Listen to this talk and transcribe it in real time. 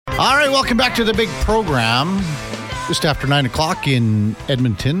All right, welcome back to the big program. Just after 9 o'clock in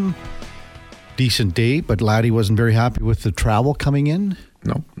Edmonton. Decent day, but Laddie wasn't very happy with the travel coming in.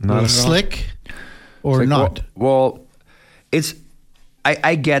 No, not slick or not. Well, it's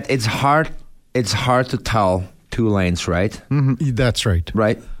I get it's hard to tell two lanes, right? Mm-hmm. That's right.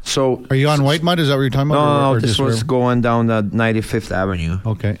 Right. So are you on white mud? Is that what you're talking about? No, this was going down the 95th Avenue.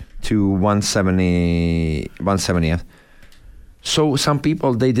 Okay. To 170th. So some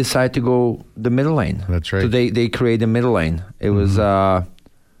people, they decide to go the middle lane. That's right. So they create a middle lane. It was a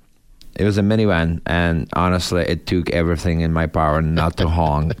minivan, and honestly, it took everything in my power not to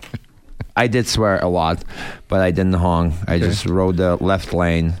honk. I did swear a lot, but I didn't honk. I just rode the left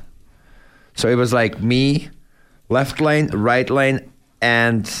lane. So it was like me, left lane, right lane,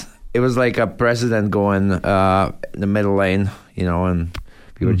 and it was like a president going the middle lane, and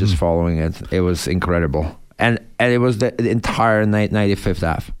we were just following it. It was incredible. And it was the entire 95th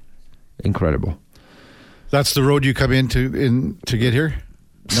Ave. Incredible. That's the road you come in to get here?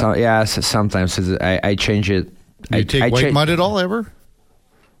 So yeah, sometimes I change it. You take white mud at all ever?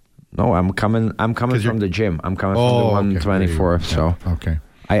 No, I'm coming from the gym. I'm coming from the 124th. So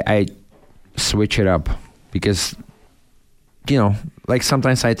I switch it up because like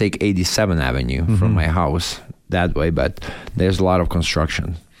sometimes I take 87th Avenue from my house that way, but there's a lot of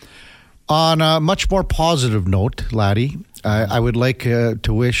construction. On a much more positive note, Laddie, I would like to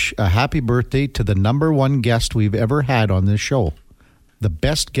wish a happy birthday to the number one guest we've ever had on this show. The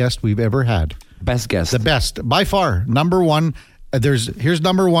best guest we've ever had. Best guest. The best, by far. Number one, here's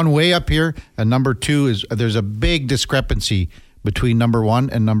number one way up here, and number two is, there's a big discrepancy between number one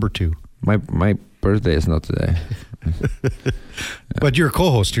and number two. My birthday is not today. But you're a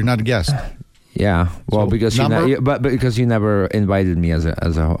co-host, you're not a guest. Yeah, well, so because because you never invited me as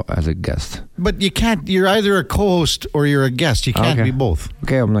a guest. But you can't. You're either a co-host or you're a guest. You can't be both.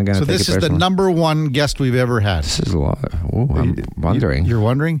 Okay, I'm not gonna. So this is the number one guest we've ever had. This is a lot. Oh, I'm wondering. You're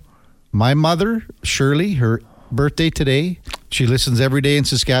wondering. My mother, Shirley, her birthday today. She listens every day in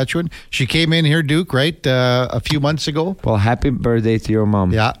Saskatchewan. She came in here, Duke, right, a few months ago. Well, happy birthday to your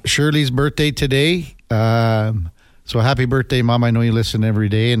mom. Yeah, Shirley's birthday today. So happy birthday, Mom. I know you listen every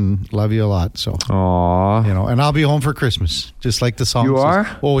day and love you a lot. So, aww. And I'll be home for Christmas, just like the song You says.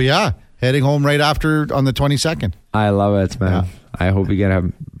 are? Oh, yeah. Heading home right after on the 22nd. I love it, man. Yeah. I hope you get a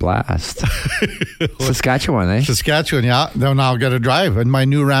blast. Saskatchewan, eh? Saskatchewan, yeah. Now I've got to drive in my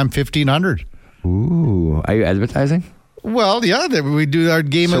new Ram 1500. Ooh. Are you advertising? Well, yeah. We do our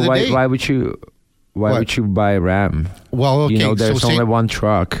game of the day. Why would you buy Ram? Well, okay. There's only one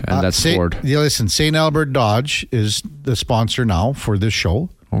truck, and that's Ford. Yeah, listen, St. Albert Dodge is the sponsor now for this show.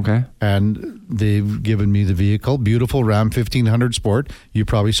 Okay. And they've given me the vehicle, beautiful Ram 1500 Sport. You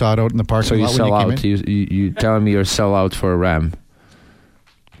probably saw it out in the parking lot when you came in. You telling me you're sell out for a Ram?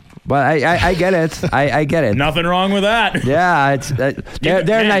 But I get it. I get it. Nothing wrong with that. Yeah,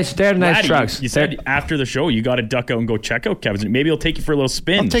 they're nice. They're nice Laddie, trucks. You said after the show you got to duck out and go check out Kevin's. Maybe he'll take you for a little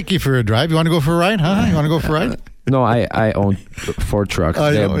spin. I'll take you for a drive. You want to go for a ride? Huh? You want to go for a ride? No, I own 4 trucks.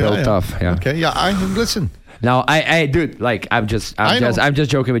 They're built tough. Yeah. Okay. Yeah. Listen. No, I dude, like I'm just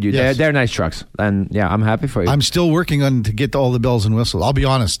joking with you. Yes. They're nice trucks, and yeah, I'm happy for you. I'm still working on to get all the bells and whistles. I'll be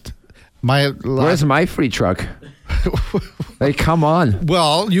honest. Where's my free truck? Like, come on.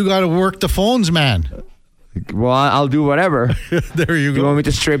 Well, you got to work the phones, man. Well, I'll do whatever. There you go. You want me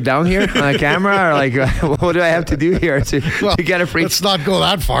to strip down here on a camera, or like, what do I have to do here to get a free? Let's not go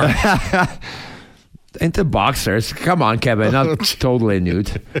that far. Into boxers. Come on, Kevin. Not totally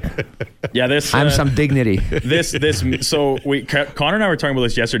nude. Yeah, this. I'm some dignity. So Connor and I were talking about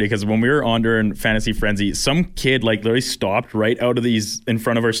this yesterday because when we were on during Fantasy Frenzy, some kid like literally stopped right out of these in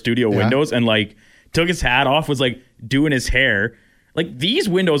front of our studio windows and like took his hat off, was like doing his hair. Like, these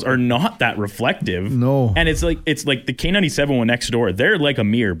windows are not that reflective. No. And it's like the K97 one next door. They're like a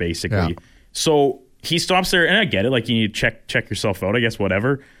mirror, basically. Yeah. So he stops there, and I get it. Like, you need to check yourself out, I guess,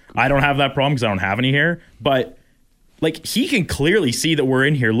 whatever. I don't have that problem because I don't have any hair. But, like, he can clearly see that we're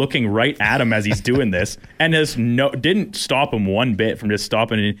in here looking right at him as he's doing this. And didn't stop him one bit from just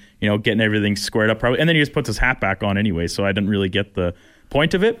stopping and, getting everything squared up. Probably. And then he just puts his hat back on anyway. So I didn't really get the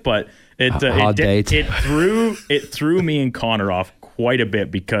point of it. But it threw me and Connor off quite a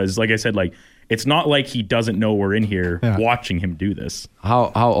bit because, like I said, like, it's not like he doesn't know we're in here watching him do this.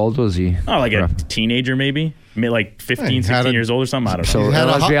 How old was he? Oh, like a teenager maybe. Like 15, 16 years old or something. I don't know. So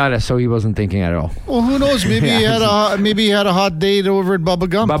let's be honest. So he wasn't thinking at all. Well, who knows? Maybe he had a hot date over at Bubba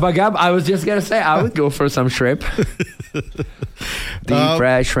Gump. Bubba Gump. I was just gonna say I would go for some shrimp. Deep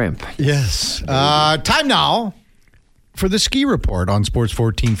fried shrimp. Yes. Time now for the ski report on Sports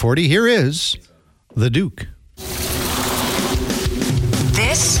 1440. Here is the Duke.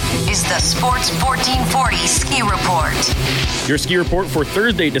 This is the Sports 1440 Ski Report. Your ski report for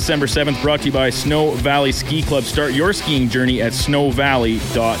Thursday, December 7th, brought to you by Snow Valley Ski Club. Start your skiing journey at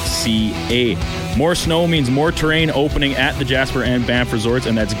snowvalley.ca. More snow means more terrain opening at the Jasper and Banff resorts,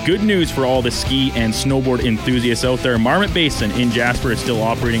 and that's good news for all the ski and snowboard enthusiasts out there. Marmot Basin in Jasper is still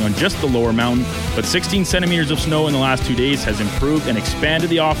operating on just the lower mountain, but 16 centimeters of snow in the last 2 days has improved and expanded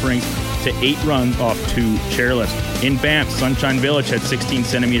the offerings to 8 runs off 2 chairlifts. In Banff, Sunshine Village had 16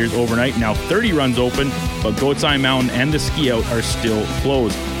 centimeters overnight, now 30 runs open, but Goat's Eye Mountain and the ski out are still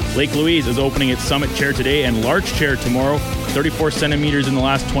closed. Lake Louise is opening its Summit Chair today and Large Chair tomorrow. 34 centimeters in the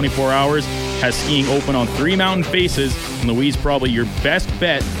last 24 hours. Has skiing open on 3 mountain faces. And Louise probably your best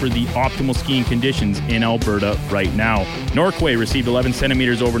bet for the optimal skiing conditions in Alberta right now. Norquay received 11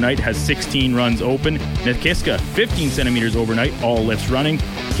 centimeters overnight, has 16 runs open. Nakiska, 15 centimeters overnight, all lifts running.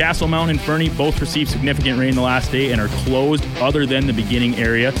 Castle Mountain and Fernie both received significant rain the last day and are closed other than the beginning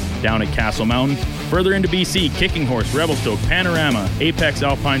area down at Castle Mountain. Further into BC, Kicking Horse, Revelstoke, Panorama, Apex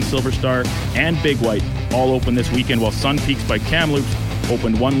Alpine, Silver Star, and Big White all open this weekend, while Sun Peaks by Kamloops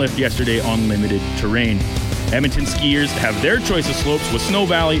opened 1 lift yesterday on limited terrain. Edmonton skiers have their choice of slopes with Snow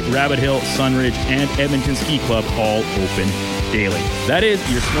Valley, Rabbit Hill, Sunridge, and Edmonton Ski Club all open daily. That is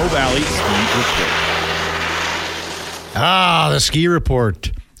your Snow Valley Ski Report. The ski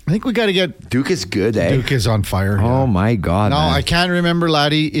report. I think we got to get... Duke is good, eh? Duke is on fire. Oh, my God. No, man. I can't remember,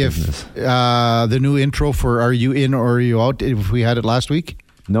 Laddie, if the new intro for Are You In or Are You Out, if we had it last week.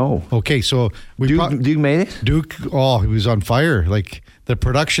 No. Okay, so... Duke made it? Duke, he was on fire. Like, the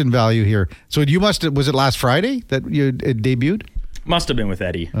production value here. So was it last Friday that it debuted? Must have been with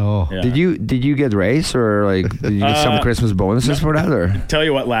Eddie. Oh. Yeah. Did you get raised, or like did you get some Christmas bonuses for that, or? Tell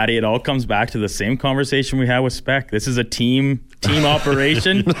you what, Laddie, it all comes back to the same conversation we had with Spec. This is a team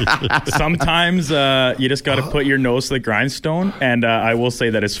operation. Sometimes you just got to put your nose to the grindstone, and I will say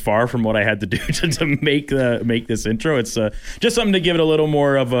that it's far from what I had to do to make this intro. It's just something to give it a little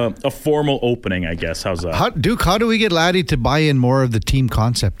more of a formal opening, I guess. How's that? Duke, how do we get Laddie to buy in more of the team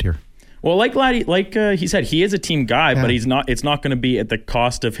concept here? Well, like Laddie, he said, he is a team guy, but he's not. It's not going to be at the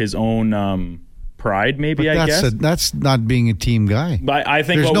cost of his own pride. Maybe I guess that's not being a team guy. But I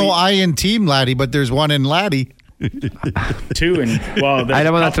think there's no I in team Laddie, but there's one in Laddie. 2 and I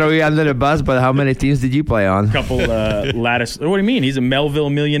don't want to throw you under the bus, but how many teams did you play on? A couple lattice. What do you mean? He's a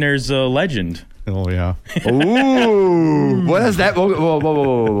Melville Millionaires legend. Oh yeah. Ooh, what is that? Whoa!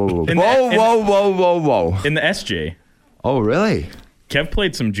 Whoa! In the SJ. Oh really? Kev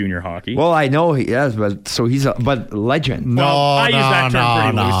played some junior hockey. Well, I know he has, but legend. No, I use that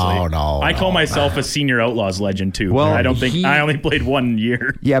term pretty loosely. No, I call myself a senior Outlaws legend too. Well, I don't think I only played 1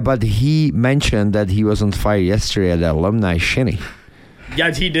 year. Yeah, but he mentioned that he was on fire yesterday at the alumni shinny.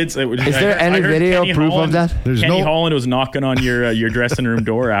 Yeah, he did. Is there any video proof of that? Kenny Holland was knocking on your dressing room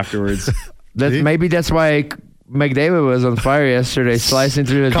door afterwards. Maybe that's why McDavid was on fire yesterday, slicing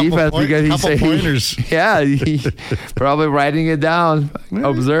through the defense because pointers. He probably writing it down,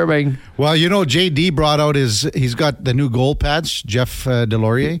 observing. Well, JD brought out he's got the new goal pads, Jeff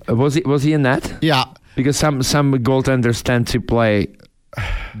Delorier. Was he in that? Yeah. Because some goaltenders tend to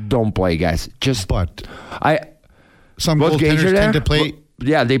don't play, guys. Some goaltenders tend to play.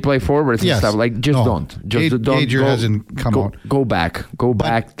 Yeah, they play forwards and stuff. Like, don't. Just don't. Gager hasn't come out. Go back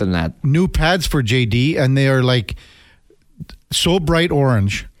to that. New pads for JD, and they are like so bright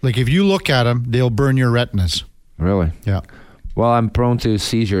orange. Like, if you look at them, they'll burn your retinas. Really? Yeah. Well, I'm prone to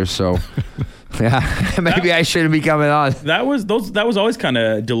seizures, so yeah, maybe I shouldn't be coming on. That was always kind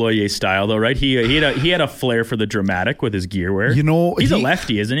of Deloyer style, though, right? He had a flair for the dramatic with his gear wear. He's a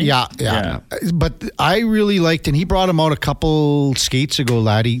lefty, isn't he? Yeah. But I really liked, and he brought him out a couple skates ago,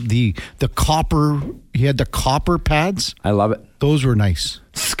 Laddie. The copper. He had the copper pads. I love it. Those were nice.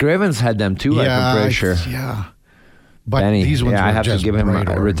 Scrivens had them too. I'm pretty sure. Yeah. But Benny, these ones, I have to give him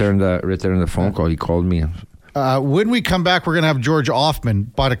return orange. the phone call. He called me. When we come back, we're going to have George Offman,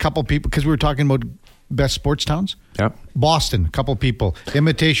 but a couple people, because we were talking about best sports towns. Yep. Boston, a couple people.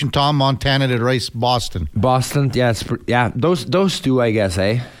 Imitation Tom, Montana to Rice, Boston. Yes. Yeah, those two, I guess,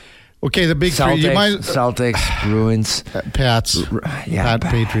 eh? Okay, the big Celtics, three. Celtics, Bruins. Pats.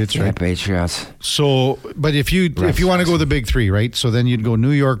 Patriots, right? Yeah, Patriots. So, but if you want to go the big three, right? So then you'd go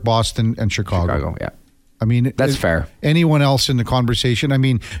New York, Boston, and Chicago. Yeah. I mean, that's fair. Anyone else in the conversation? I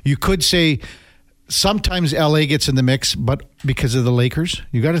mean, you could say sometimes LA gets in the mix, but because of the Lakers,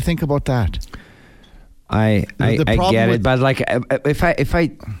 you got to think about that. I get it, but like if I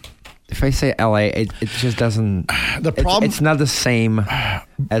say LA, it just doesn't. The problem, it's not the same.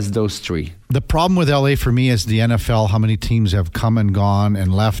 as those three. The problem with LA for me is the NFL, how many teams have come and gone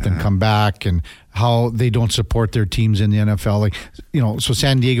and left and come back, and how they don't support their teams in the NFL. Like, so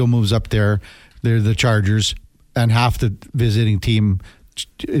San Diego moves up there, they're the Chargers, and half the visiting team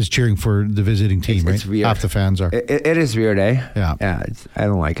is cheering for the visiting team, right? It's weird. Half the fans are. It is weird, eh? Yeah. Yeah, I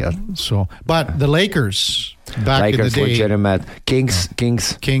don't like it. So, but the Lakers, back in the day. Legitimate.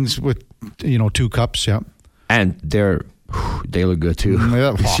 Kings with, 2 cups, yeah. And they look good too.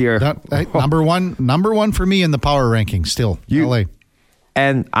 This year. Number one for me in the power rankings still, LA.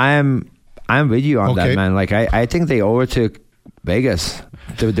 And I'm with you on that, man. Like I think they overtook Vegas.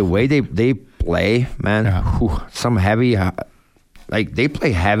 The way they play, man. Yeah. Some heavy, like they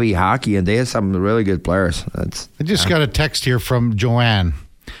play heavy hockey, and they have some really good players. I just got a text here from Joanne.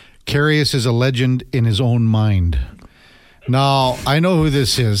 Karius is a legend in his own mind. Now I know who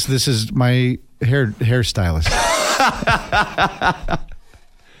this is. This is my hairstylist.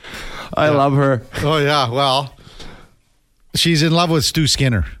 I love her. Oh yeah, well, she's in love with Stu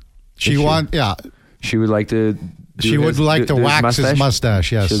Skinner. She would like to. She would like to wax his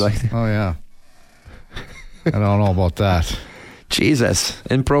mustache. Yes. Oh yeah. I don't know about that. Jesus,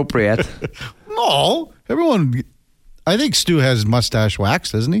 inappropriate. No, everyone. I think Stu has mustache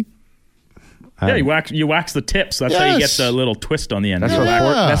wax, doesn't he? Yeah, you wax the tips. That's how you get the little twist on the end.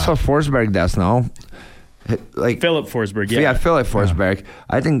 That's what Forsberg does now. Like Philip Forsberg, Philip Forsberg. Yeah.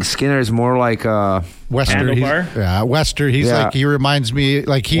 I think Skinner is more like Wester. Wester. He's like, he reminds me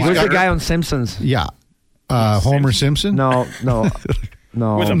like he's the guy on Simpsons. Yeah, Homer Simpson. No.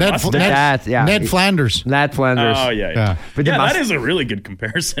 With a Ned Flanders. Ned Flanders. Oh yeah. But that is a really good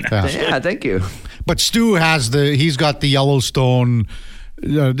comparison. Yeah, thank you. But Stu he's got the Yellowstone,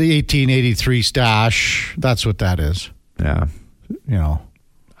 the 1883 stash. That's what that is. Yeah.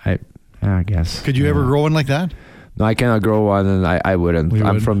 I guess. Could you ever grow one like that? No, I cannot grow one, and I wouldn't.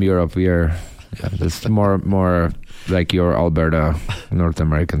 I'm from Europe. It's more like your Alberta, North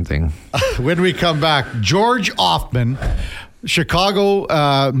American thing. When we come back, George Offman,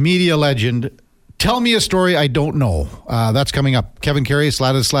 Chicago media legend. Tell me a story I don't know. That's coming up. Kevin Karius,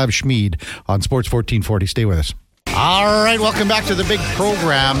 Ladislav Schmid on Sports 1440. Stay with us. All right, welcome back to the big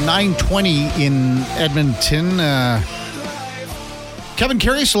program. 9:20 in Edmonton. Kevin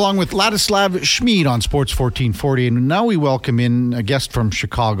Karius along with Ladislav Schmid on Sports 1440. And now we welcome in a guest from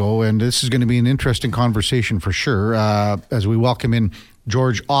Chicago. And this is going to be an interesting conversation for sure as we welcome in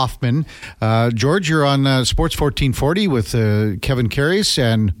George Offman. George, you're on Sports 1440 with Kevin Karius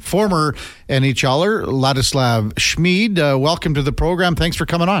and former NHLer Ladislav Schmid. Welcome to the program. Thanks for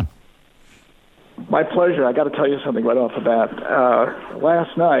coming on. My pleasure. I got to tell you something right off the bat.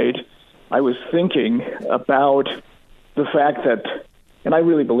 Last night, I was thinking about the fact that, and I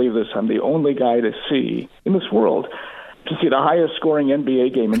really believe this, I'm the only guy to see in this world to see the highest scoring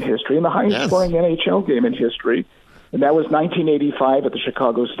NBA game in history and the highest scoring NHL game in history. And that was 1985 at the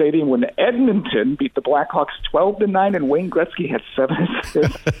Chicago Stadium when Edmonton beat the Blackhawks 12-9 and Wayne Gretzky had 7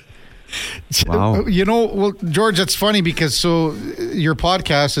 assists. Wow. George, that's funny because your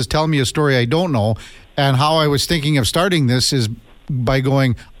podcast is telling me a story I don't know, and how I was thinking of starting this is by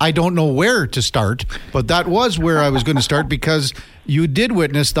going, I don't know where to start, but that was where I was going to start because you did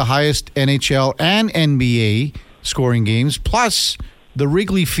witness the highest NHL and NBA scoring games, plus the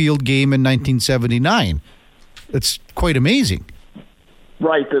Wrigley Field game in 1979. It's quite amazing.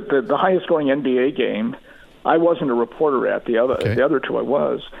 Right. The highest scoring NBA game, I wasn't a reporter at. The other two I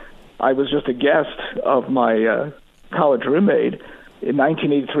was. I was just a guest of my college roommate in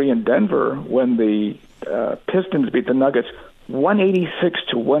 1983 in Denver when the Pistons beat the Nuggets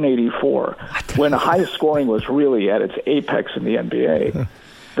 186-184, when the highest scoring was really at its apex in the NBA.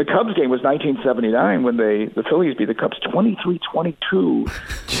 The Cubs game was 1979 when the Phillies beat the Cubs 23-22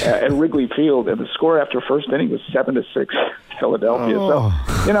 at Wrigley Field, and the score after first inning was 7-6 Philadelphia. So,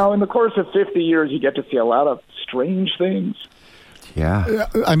 in the course of 50 years, you get to see a lot of strange things. Yeah.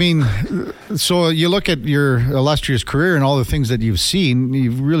 I mean, so you look at your illustrious career and all the things that you've seen,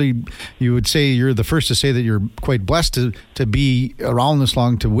 you would say you're the first to say that you're quite blessed to be around this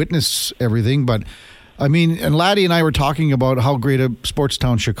long to witness everything. But I mean, and Laddie and I were talking about how great a sports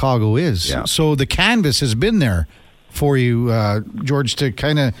town Chicago is. Yeah. So the canvas has been there for you, George, to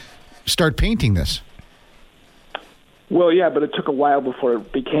kind of start painting this. Well, yeah, but it took a while before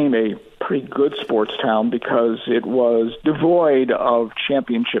it became a pretty good sports town because it was devoid of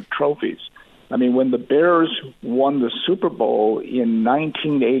championship trophies. I mean, when the Bears won the Super Bowl in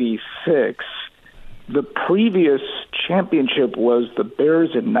 1986, the previous championship was the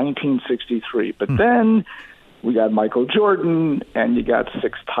Bears in 1963. But then we got Michael Jordan, and you got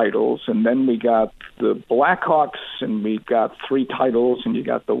 6 titles. And then we got the Blackhawks, and we got 3 titles. And you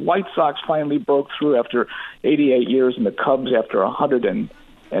got the White Sox finally broke through after 88 years, and the Cubs after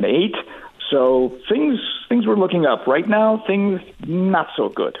 108. So things were looking up. Right now, things not so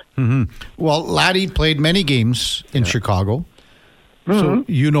good. Mm-hmm. Well, Laddie played many games in Chicago. So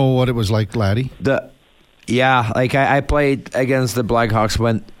you know what it was like, Laddie? I played against the Blackhawks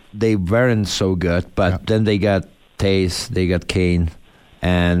when they weren't so good, but then they got Tays, they got Kane,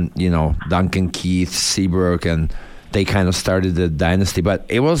 and Duncan Keith, Seabrook, and they kind of started the dynasty. But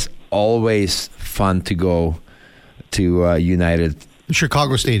it was always fun to go to United.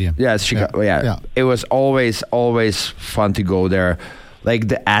 Chicago Stadium. Yeah, Chicago. Yeah. It was always fun to go there. Like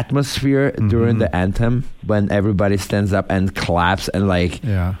the atmosphere during the anthem when everybody stands up and claps and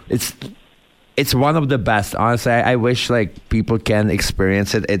it's one of the best. Honestly, I wish people can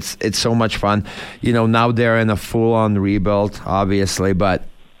experience it. It's so much fun. Now they're in a full-on rebuild, obviously, but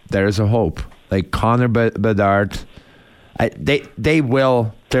there is a hope. Like Connor Bedard, they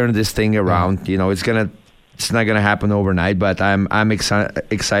will turn this thing around. It's not gonna happen overnight, but I'm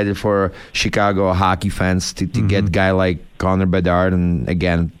excited for Chicago hockey fans to get a guy like Connor Bedard and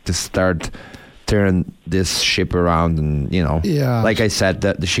again to start turn this ship around. And like I said,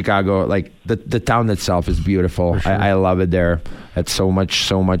 the Chicago, the town itself is beautiful. Sure. I love it there. It's so much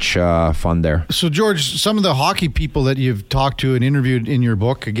fun there. So George, some of the hockey people that you've talked to and interviewed in your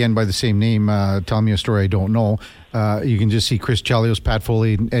book, again by the same name, Tell Me a Story I Don't Know, you can just see Chris Chelios, Pat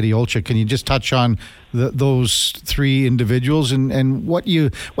Foley, and Eddie Olczyk. Can you just touch on those 3 individuals and what you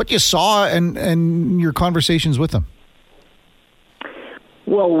saw and your conversations with them?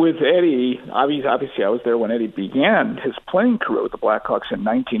 Well, with Eddie, obviously I was there when Eddie began his playing career with the Blackhawks in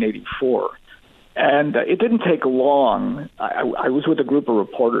 1984. And it didn't take long. I was with a group of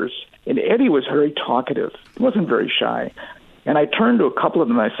reporters, and Eddie was very talkative. He wasn't very shy. And I turned to a couple of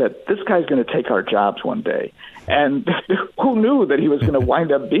them and I said, this guy's going to take our jobs one day. And who knew that he was going to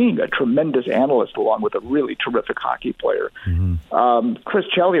wind up being a tremendous analyst along with a really terrific hockey player. Chris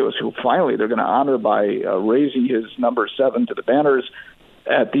Chelios, who finally they're going to honor by raising his number 7 to the banners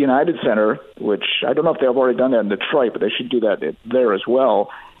at the United Center, which I don't know if they've already done that in Detroit, but they should do that there as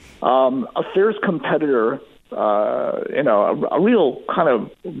well. A fierce competitor, a real kind of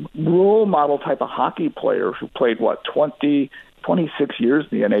role model type of hockey player who played, 26 years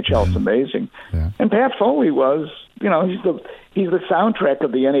in the NHL. It's amazing. Yeah. And Pat Foley was, he's the soundtrack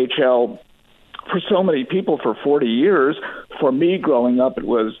of the NHL for so many people for 40 years. For me growing up, it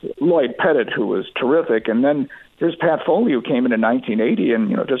was Lloyd Pettit, who was terrific. And then here's Pat Foley, who came in 1980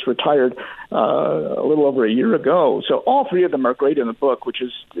 and, just retired a little over a year ago. So all 3 of them are great in the book, which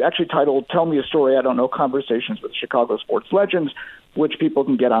is actually titled Tell Me a Story I Don't Know, Conversations with Chicago Sports Legends, which people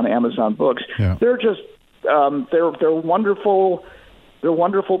can get on Amazon Books. Yeah. They're just, they're wonderful. They're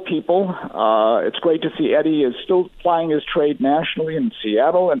wonderful people. It's great to see Eddie is still plying his trade nationally in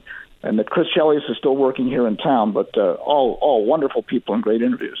Seattle, and that Chris Chelios is still working here in town, but all wonderful people and great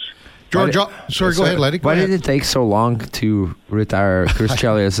interviews. George, sorry, go ahead, Letty. Why did it take so long to retire Chris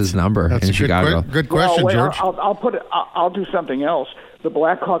Chelios' number in Chicago? Good question, George. I'll do something else. The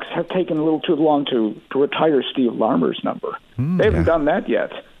Blackhawks have taken a little too long to retire Steve Larmer's number. They haven't done that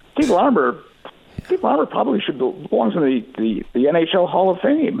yet. Steve Larmer probably belongs in the NHL Hall of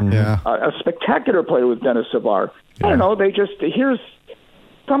Fame. Yeah. A spectacular player with Dennis Savard. I don't know.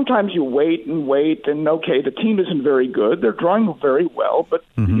 Sometimes you wait, and okay, the team isn't very good. They're drawing very well, but,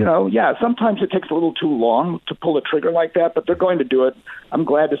 sometimes it takes a little too long to pull a trigger like that, but they're going to do it. I'm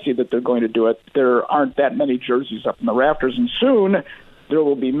glad to see that they're going to do it. There aren't that many jerseys up in the rafters, and soon there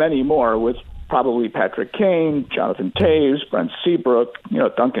will be many more with probably Patrick Kane, Jonathan Taves, Brent Seabrook,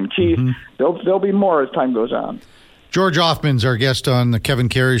 Duncan Keith. There'll be more as time goes on. George Hoffman's our guest on the Kevin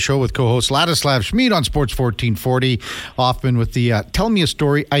Karius Show with co-host Ladislav Schmid on Sports 1440. Hoffman with the Tell Me a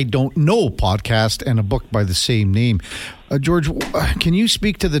Story I Don't Know podcast and a book by the same name. George, can you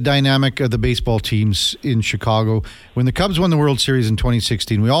speak to the dynamic of the baseball teams in Chicago? When the Cubs won the World Series in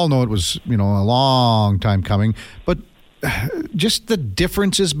 2016, we all know it was, a long time coming, but just the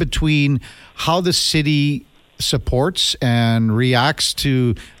differences between how the city supports and reacts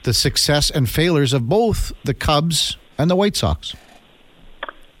to the success and failures of both the Cubs and the White Sox.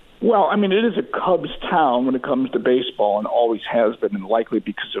 Well, it is a Cubs town when it comes to baseball and always has been, and likely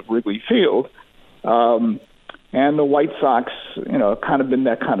because of Wrigley Field. And the White Sox, kind of been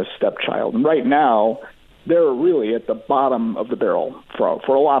that kind of stepchild. And right now, they're really at the bottom of the barrel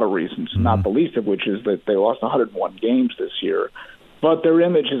for a lot of reasons, not the least of which is that they lost 101 games this year. but their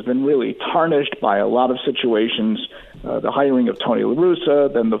image has been really tarnished by a lot of situations. The hiring of Tony La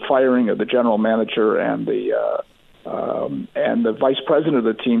Russa, then the firing of the general manager and the vice president of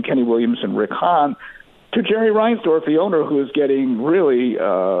the team, Kenny Williams and Rick Hahn, to Jerry Reinsdorf, the owner, who is getting really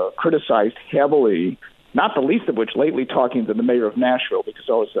criticized heavily, not the least of which lately talking to the mayor of Nashville, because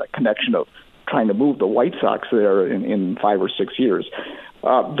there was that connection of trying to move the White Sox there in 5 or 6 years.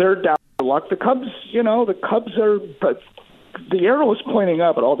 They're down to luck. The Cubs, the Cubs are, but the arrow is pointing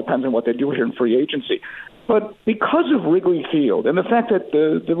up. It all depends on what they do here in free agency. But because of Wrigley Field and the fact that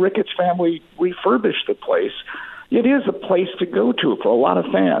the Ricketts family refurbished the place, it is a place to go to for a lot of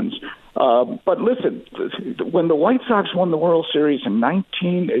fans. But listen, when the White Sox won the World Series in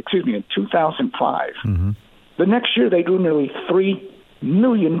 2005, the next year they drew nearly 3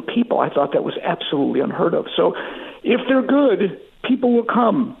 million people. I thought that was absolutely unheard of. So if they're good, people will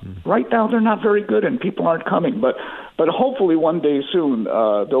come. Right now they're not very good and people aren't coming. But hopefully one day soon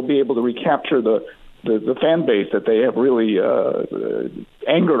they'll be able to recapture the fan base that they have really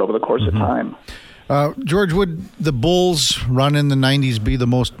angered over the course of time. George, would the Bulls run in the 90s be the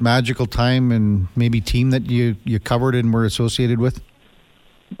most magical time and maybe team that you covered and were associated with?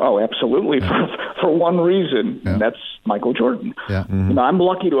 Oh, absolutely. Yeah. For one reason, and that's Michael Jordan. Yeah. I'm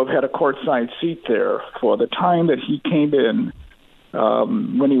lucky to have had a courtside seat there for the time that he came in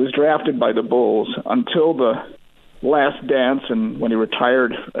when he was drafted by the Bulls until the last dance, and when he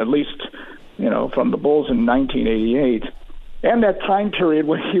retired, at least from the Bulls in 1988. And that time period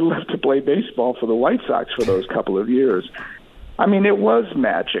when he left to play baseball for the White Sox for those couple of years. I mean, it was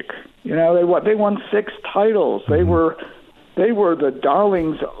magic. They won 6 titles. They were the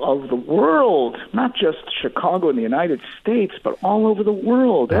darlings of the world, not just Chicago and the United States, but all over the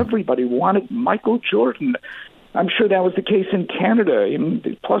world. Everybody wanted Michael Jordan. I'm sure that was the case in Canada.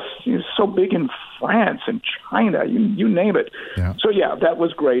 Plus, he was so big in France and China, you name it. Yeah. So, that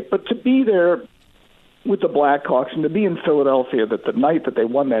was great. But to be there with the Blackhawks and to be in Philadelphia that the night that they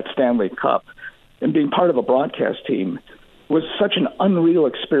won that Stanley Cup and being part of a broadcast team was such an unreal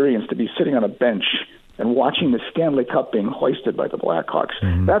experience, to be sitting on a bench and watching the Stanley Cup being hoisted by the Blackhawks.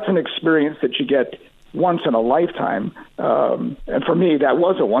 That's an experience that you get once in a lifetime. And for me, that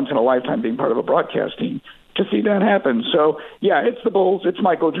was a once in a lifetime being part of a broadcast team to see that happen. So, it's the Bulls, it's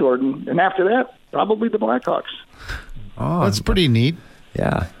Michael Jordan, and after that, probably the Blackhawks. Oh, that's pretty neat.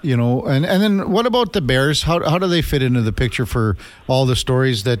 Yeah. And then what about the Bears? How do they fit into the picture for all the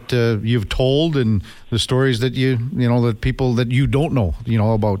stories that you've told and the stories that the people that you don't know,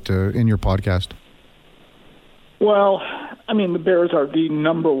 about in your podcast? Well, I mean, the Bears are the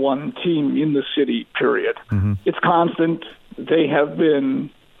number one team in the city, period. It's constant. They have been,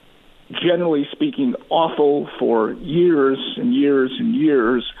 generally speaking, awful for years and years and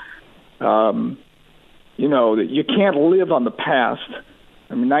years. You can't live on the past.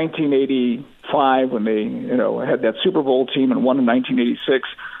 I mean, 1985, when they, had that Super Bowl team and won in 1986,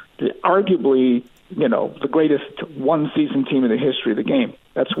 arguably, the greatest one-season team in the history of the game.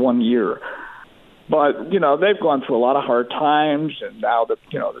 That's 1 year. But, they've gone through a lot of hard times, and now that,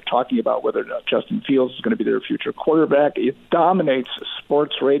 they're talking about whether or not Justin Fields is going to be their future quarterback. It dominates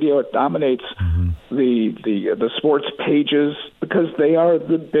sports radio. It dominates the sports pages because they are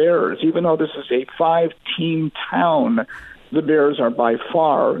the Bears. Even though this is a 5-team town, the Bears are by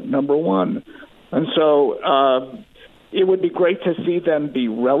far number one. And so it would be great to see them be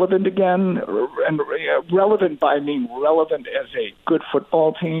relevant again, and relevant by relevant as a good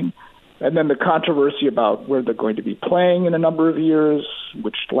football team. And then the controversy about where they're going to be playing in a number of years,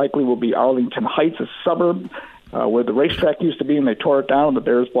 which likely will be Arlington Heights, a suburb where the racetrack used to be, and they tore it down. The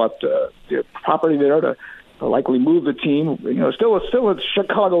Bears bought the property there to likely move the team. Still a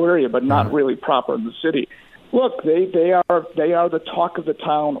Chicago area, but not really proper in the city. Look, they are the talk of the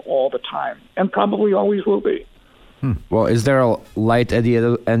town all the time, and probably always will be. Well, is there a light at the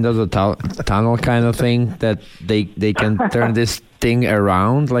end of the tunnel kind of thing that they can turn this thing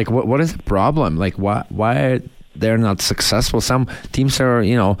around? Like, what is the problem? Like, why they're not successful? Some teams are,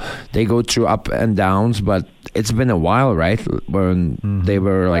 they go through up and downs, but it's been a while, right, when they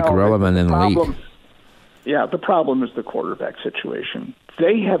were relevant in the league. Yeah, the problem is the quarterback situation.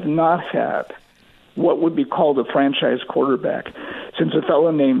 They have not had what would be called a franchise quarterback since a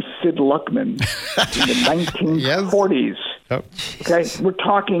fellow named Sid Luckman in the 1940s. Yep. Okay, we're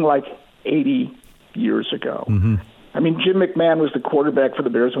talking like 80 years ago. I mean, Jim McMahon was the quarterback for the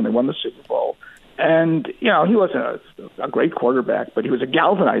Bears when they won the Super Bowl. And, he wasn't a great quarterback, but he was a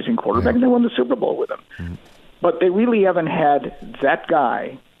galvanizing quarterback, and they won the Super Bowl with him. But they really haven't had that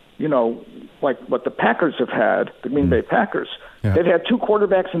guy, like what the Packers have had, the Green Bay Packers. Yeah. They've had 2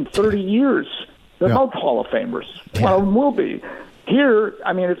 quarterbacks in 30 years. They're both Hall of Famers. One of them will be. Here,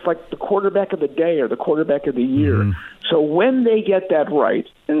 I mean, it's like the quarterback of the day or the quarterback of the year. So when they get that right,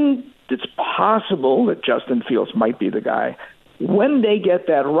 and it's possible that Justin Fields might be the guy, when they get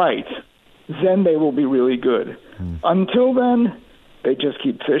that right, then they will be really good. Until then, they just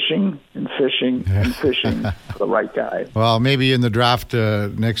keep fishing and fishing and fishing for the right guy. Well, maybe in the draft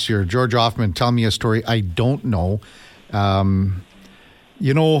next year. George Hoffman, tell me a story I don't know.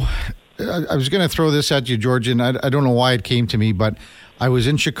 You know, I was going to throw this at you, George, and I don't know why it came to me, but I was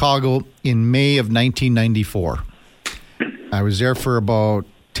in Chicago in May of 1994. I was there for about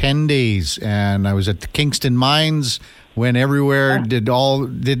 10 days, and I was at the Kingston Mines, went everywhere, did it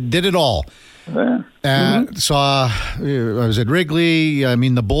all. So I was at Wrigley. I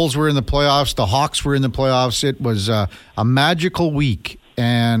mean, the Bulls were in the playoffs. The Hawks were in the playoffs. It was a magical week,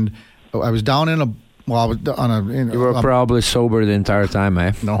 and I was down in a. Well, you were probably sober the entire time,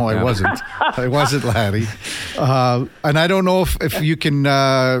 eh? No, I wasn't. I wasn't, laddie. And I don't know if you can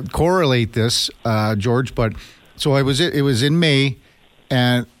correlate this, George, but so it was in May,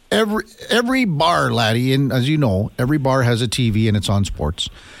 and every bar, laddie, and as you know, every bar has a TV and it's on sports.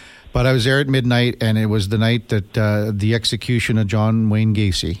 But I was there at midnight, and it was the night that the execution of John Wayne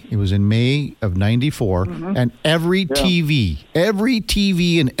Gacy. It was in May of 94, and every TV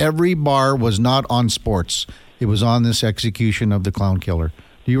in every bar was not on sports. It was on this execution of the clown killer.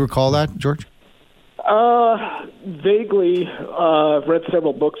 Do you recall that, George? Vaguely. I've read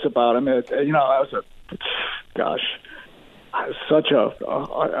several books about him. Such a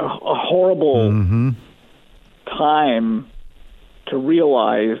horrible time to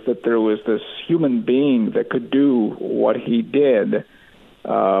realize that there was this human being that could do what he did.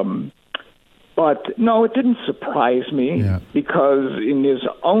 But no, it didn't surprise me because in his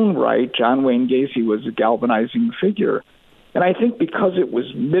own right, John Wayne Gacy was a galvanizing figure. And I think because it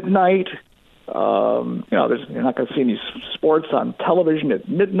was midnight, you're not going to see any sports on television at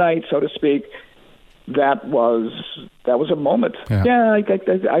midnight, so to speak. That was a moment. Yeah, I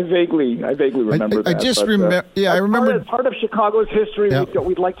vaguely remember that. I just remember. I remember part of Chicago's history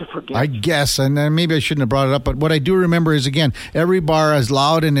we'd like to forget. I guess, and maybe I shouldn't have brought it up, but what I do remember is, again, every bar as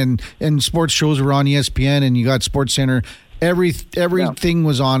loud and sports shows were on ESPN, and you got Sports Center. Everything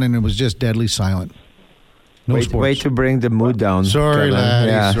was on, and it was just deadly silent. No sports. Way to bring the mood down. Sorry,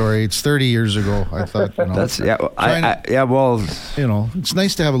 laddie. Sorry. It's 30 years ago. I thought, That's, well, it's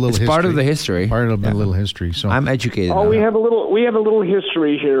nice to have a little history. It's part of the history. Part of the little history. So I'm educated. We have a little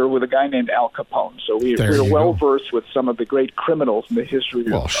history here with a guy named Al Capone. So we're well versed with some of the great criminals in the history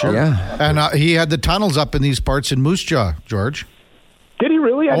of sure. And he had the tunnels up in these parts in Moose Jaw, George. Did he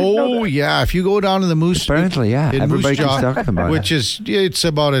really? I didn't know that. Yeah. If you go down to the Moose... Apparently, everybody keeps talking about it. Which is, it's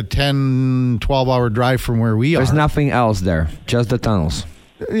about a 10, 12-hour drive from where we are. There's nothing else there. Just the tunnels.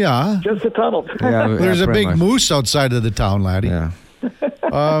 Yeah. Just the tunnels. There's a big moose outside of the town, laddie. Yeah.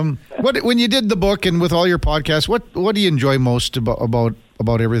 When you did the book and with all your podcasts, what do you enjoy most about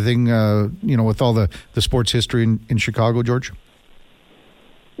everything, with all the sports history in Chicago, George?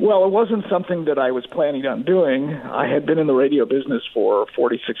 Well, it wasn't something that I was planning on doing. I had been in the radio business for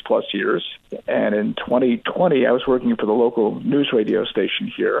 46-plus years, and in 2020, I was working for the local news radio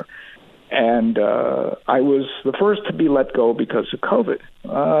station here, and I was the first to be let go because of COVID.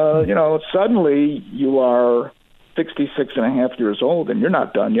 Suddenly you are 66 and a half years old, and you're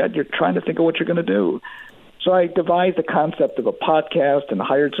not done yet. You're trying to think of what you're going to do. So I devised the concept of a podcast and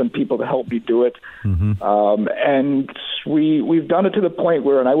hired some people to help me do it. And we've done it to the point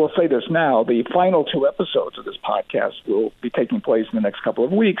where, and I will say this now, the final 2 episodes of this podcast will be taking place in the next couple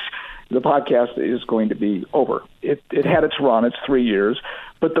of weeks. The podcast is going to be over. It had its run. It's 3 years.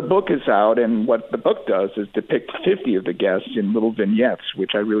 But the book is out, and what the book does is depict 50 of the guests in little vignettes,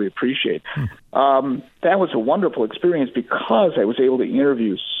 which I really appreciate. That was a wonderful experience because I was able to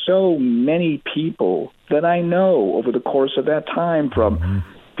interview so many people that I know over the course of that time, from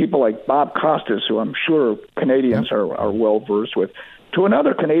people like Bob Costas, who I'm sure Canadians are well-versed with, to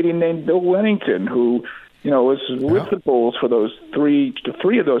another Canadian named Bill Wennington, who was with the Bulls for those three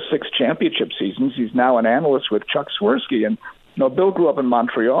of those 6 championship seasons. He's now an analyst with Chuck Swirsky, and Bill grew up in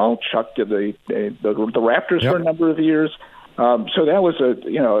Montreal. Chuck did the Raptors for a number of years. So that was it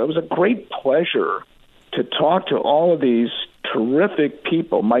was a great pleasure to talk to all of these terrific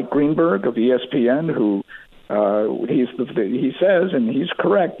people. Mike Greenberg of ESPN, who he says, and he's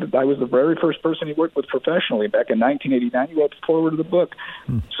correct, that I was the very first person he worked with professionally back in 1989. He wrote the foreword of the book.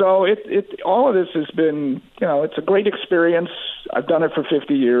 So all of this has been, it's a great experience. I've done it for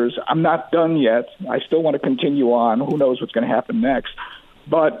 50 years. I'm not done yet. I still want to continue on. Who knows what's going to happen next?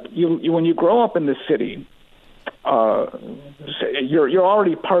 But when you grow up in the city, you're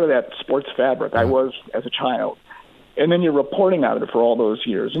already part of that sports fabric. I was as a child. and then you're reporting on it for all those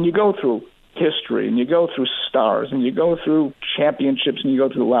years, and you go through history, and you go through stars, and you go through championships, and you go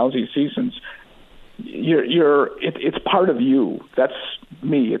through lousy seasons. It's part of you. That's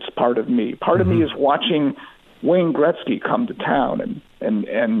me. It's part of me. Part of me is watching Wayne Gretzky come to town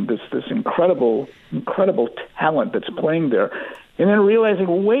and this incredible talent that's playing there, and then realizing,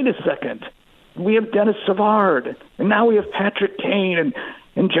 well, wait a second, we have Dennis Savard, and now we have Patrick Kane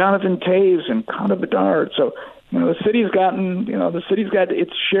and Jonathan Toews and Connor Bedard. So the city's got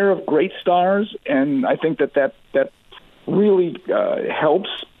its share of great stars, and I think that really helps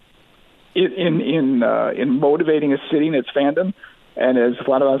in motivating a city and its fandom. And as a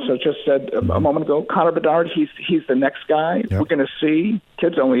lot of us have just said a moment ago, Connor Bedard, he's the next guy. We're going to see.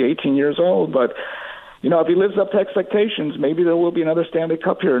 Kid's only 18 years old, but if he lives up to expectations, maybe there will be another Stanley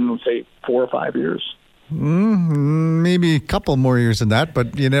Cup here in, say, 4 or 5 years. Maybe a couple more years than that,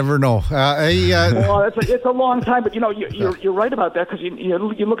 but you never know. Well, it's a long time, but you're right about that, because you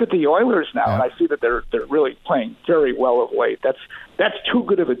look at the Oilers now, and I see that they're really playing very well of late. That's too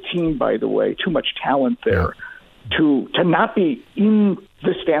good of a team, by the way. Too much talent there to not be in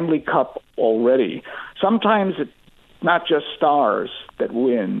the Stanley Cup already. Sometimes it's not just stars that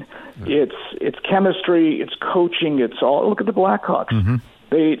win. It's chemistry, it's coaching, it's all. Look at the Blackhawks. Mm-hmm.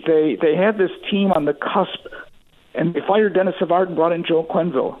 They had this team on the cusp, and they fired Dennis Savard and brought in Joe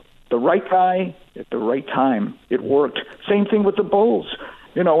Quenneville. The right guy at the right time. It worked. Same thing with the Bulls.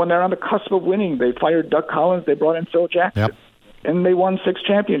 When they're on the cusp of winning, they fired Doug Collins, they brought in Phil Jackson. Yep. And they won 6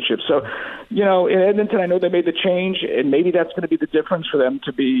 championships. So, in Edmonton, I know they made the change, and maybe that's going to be the difference for them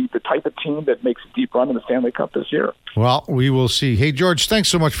to be the type of team that makes a deep run in the Stanley Cup this year. Well, we will see. Hey, George, thanks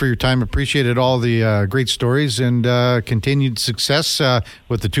so much for your time. Appreciated all the great stories and continued success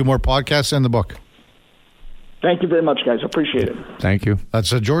with the 2 more podcasts and the book. Thank you very much, guys. Appreciate it. Thank you. That's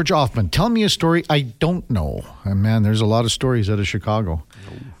George Hoffman. Tell me a story I don't know. And man, there's a lot of stories out of Chicago.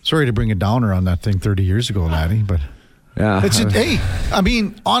 Sorry to bring a downer on that thing 30 years ago, Laddie, but... Yeah.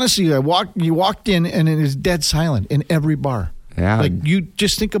 Honestly, you walked in and it is dead silent in every bar. Yeah. Like, you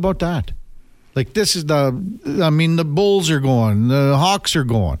just think about that. Like, this is the Bulls are going, the Hawks are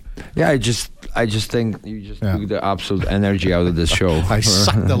going. Yeah, I just think you just took the absolute energy out of this show. I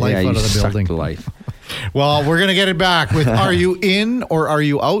sucked the life out of the building. The life. Well, we're going to get it back with Are You In or Are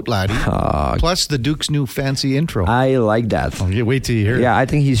You Out, Laddie? Plus the Duke's new fancy intro. I like that. Wait till you hear it. Yeah, I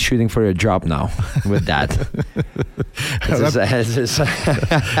think he's shooting for a job now with that.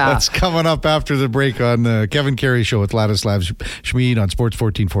 That's coming up after the break on the Kevin Karius Show with Ladislav Schmid on Sports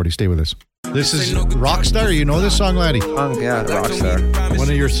 1440. Stay with us. This is Rockstar. You know this song, Laddie? Yeah, Rockstar. One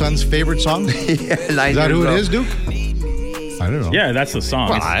of your son's favorite songs? Yeah, is that who it is, Duke? I don't know. Yeah, that's the song.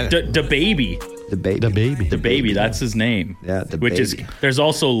 Well, The Baby. The Baby. The Baby. The Baby, that's his name. Yeah, the Which Baby. there's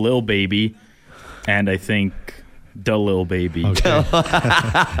also Lil Baby, and I think the Lil Baby. Okay. Le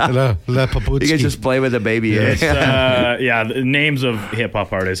Paputsky. You can just play with the baby. Yes. The names of hip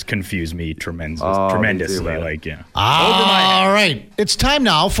hop artists confuse me tremendously. Like, yeah. All right. It's time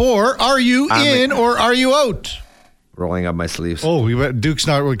now for Are You In or Are You Out? Rolling up my sleeves. Oh, Duke's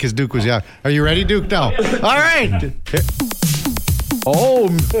not, because Duke was, yeah. Are you ready, Duke? No. All right. Oh.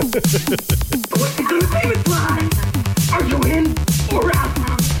 What's it gonna be with live? Are you in or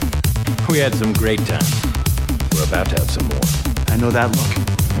out? We had some great times. We're about to have some more. I know that look.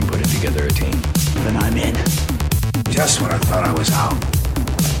 I'm putting together a team. Then I'm in. Just when I thought I was out,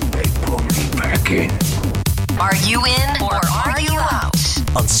 they pulled me back in. Are you in or are you out?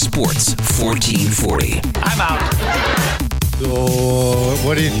 On Sports 1440. I'm out. So,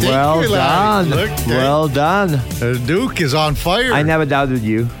 what do you think? Well done. Look, well done. Duke is on fire. I never doubted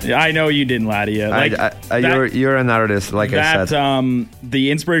you. Yeah, I know you didn't, Laddie. You're an artist, like I said.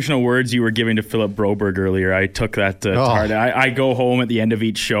 The inspirational words you were giving to Philip Broberg earlier, I took that to heart. I go home at the end of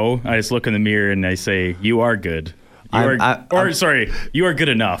each show. I just look in the mirror and I say, "You are good." You are good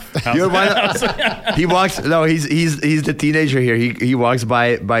enough. You're he walks. No, he's the teenager here. He walks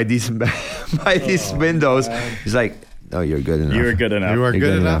by these windows. He's like, "No, you're good enough. You're good enough. You are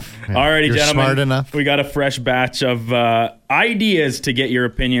good enough. Yeah. Alrighty, you're gentlemen. Smart enough. We got a fresh batch of ideas to get your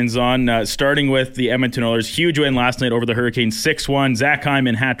opinions on. Starting with the Edmonton Oilers' huge win last night over the Hurricanes, 6-1. Zach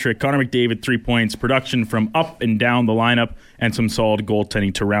Hyman hat-trick. Connor McDavid 3 points. Production from up and down the lineup, and some solid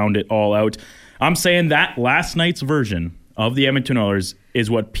goaltending to round it all out. I'm saying that last night's version of the Edmonton Oilers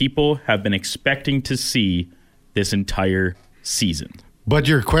is what people have been expecting to see this entire season. But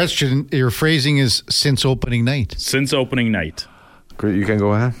your phrasing is since opening night. Since opening night. You can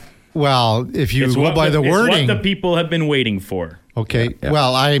go ahead. Well, if you go by the wording. It's what the people have been waiting for. Okay. Yeah.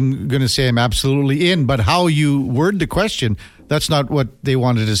 Well, I'm going to say I'm absolutely in, but how you word the question, that's not what they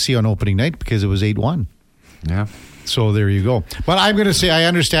wanted to see on opening night because it was 8-1. Yeah. So there you go. But I'm going to say, I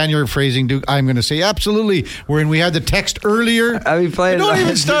understand your phrasing, Duke. I'm going to say absolutely. When we had the text earlier. Don't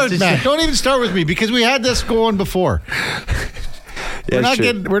even start, Matt. Don't even start with me because we had this going before. We're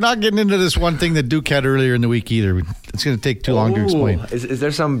not getting into this one thing that Duke had earlier in the week either. It's going to take too long to explain. Is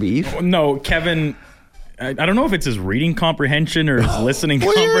there some beef? No, Kevin. I don't know if it's his reading comprehension or his listening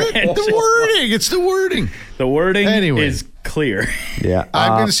comprehension. The wording. It's the wording. The wording is clear. Yeah.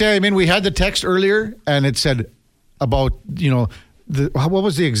 I'm going to say, we had the text earlier and it said about, what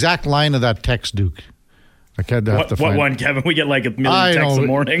was the exact line of that text, Duke? I can't have to find what one, Kevin? We get like a million texts a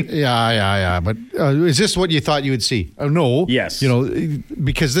morning. Yeah. But is this what you thought you would see? No. Yes.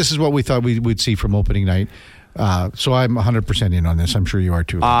 Because this is what we thought we'd see from opening night. So I'm 100% in on this. I'm sure you are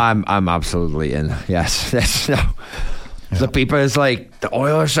too. I'm absolutely in. Yes. The people is like, the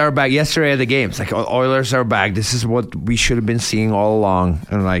Oilers are back. Yesterday at the game, it's like, Oilers are back. This is what we should have been seeing all along.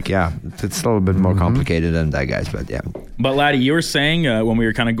 And like, yeah, it's a little bit more complicated than that, guys. But yeah. But Laddie, you were saying when we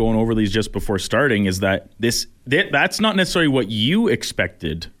were kind of going over these just before starting is that that's not necessarily what you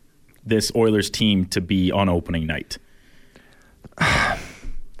expected this Oilers team to be on opening night.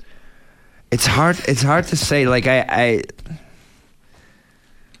 It's hard to say. Like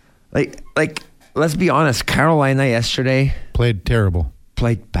let's be honest. Carolina yesterday played terrible.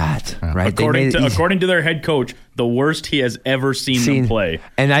 Played bad, right? According to their head coach, the worst he has ever seen them play.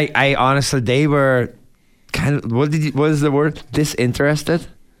 And I honestly, they were kind of what is the word? Disinterested.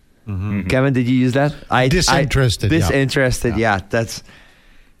 Mm-hmm. Kevin, did you use that? Disinterested. Disinterested. Yeah, that's.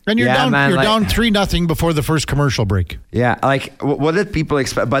 And you're down. Man, you're down 3-0 before the first commercial break. Yeah, like what did people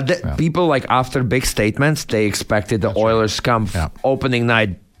expect? But people like after big statements, they expected the Oilers come opening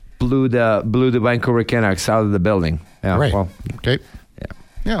night, blew the Vancouver Canucks out of the building. Yeah, right. Well, okay.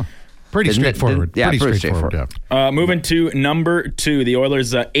 Yeah. Pretty straightforward. Pretty straightforward. Yeah. Moving to number 2, the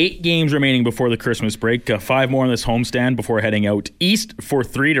Oilers, 8 games remaining before the Christmas break. 5 more on this homestand before heading out east for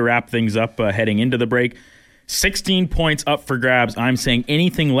 3 to wrap things up heading into the break. 16 points up for grabs. I'm saying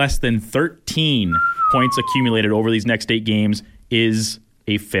anything less than 13 points accumulated over these next 8 games is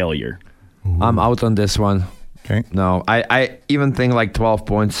a failure. Ooh. I'm out on this one. Okay. No, I even think like 12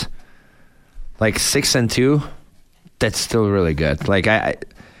 points, like 6-2, that's still really good. Like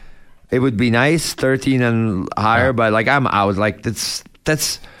it would be nice 13 and higher, but like I'm out. Like that's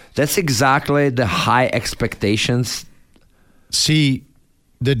exactly the high expectations. See,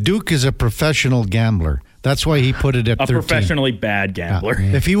 the Duke is a professional gambler. That's why he put it at 13. A professionally bad gambler.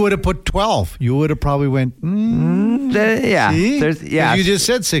 Yeah. If he would have put 12, you would have probably went, yeah. You just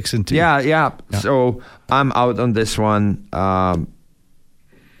said 6-2. Yeah. So I'm out on this one.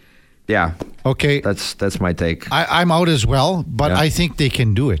 Yeah. Okay. That's my take. I'm out as well, but I think they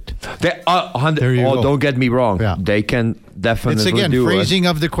can do it. There you go. Don't get me wrong. Yeah. They can definitely do it. It's again phrasing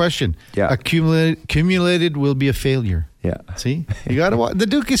of the question. Yeah. Accumulated will be a failure. Yeah. See? You got to watch. The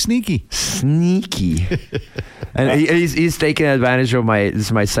Duke is sneaky. And he's taking advantage of this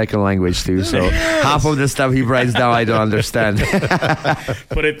is my second language too. So half of the stuff he writes down I don't understand.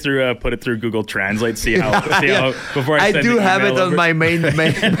 Put it through Google Translate. See how before I do have it on my main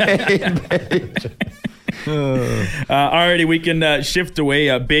page. Alrighty, we can shift away.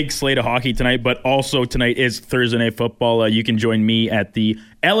 A big slate of hockey tonight, but also tonight is Thursday Night Football. You can join me at the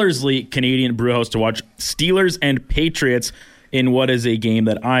Ellerslie Canadian Brewhouse to watch Steelers and Patriots in what is a game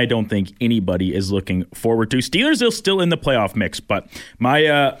that I don't think anybody is looking forward to. Steelers are still in the playoff mix, but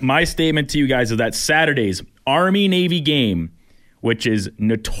my statement to you guys is that Saturday's Army-Navy game, which is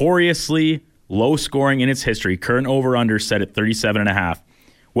notoriously low scoring in its history, current over-under set at 37.5,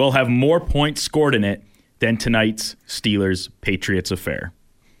 will have more points scored in it than tonight's Steelers-Patriots affair.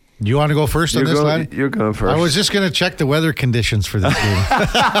 Do you want to go first on this, lad? You're going first. I was just going to check the weather conditions for this game.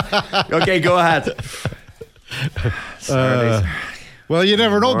 Okay, go ahead. Well, you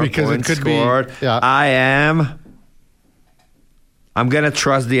never know because it could scored. Be. Yeah. I'm going to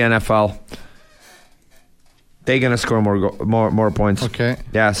trust the NFL. They're going to score more points. Okay.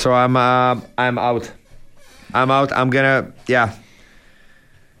 Yeah, so I'm out. I'm going to, yeah.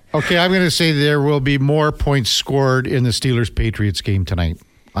 Okay, I'm going to say there will be more points scored in the Steelers-Patriots game tonight.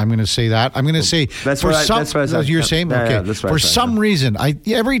 I'm going to say that. I'm going to say that's what you're saying. Yeah, okay, that's for some reason,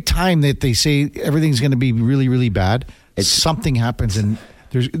 every time that they say everything's going to be really, really bad, something happens, and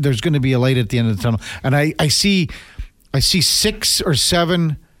there's going to be a light at the end of the tunnel. And I see 6 or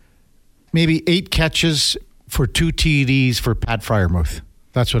 7, maybe 8 catches for 2 TDs for Pat Freiermuth.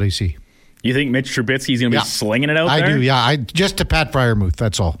 That's what I see. You think Mitch Trubisky's going to be slinging it out there? I do, yeah. Just to Pat Freiermuth,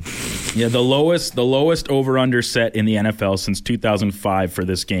 that's all. Yeah, the lowest over-under set in the NFL since 2005 for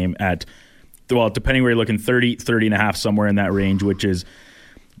this game at, depending where you're looking, 30 and a half, somewhere in that range, which is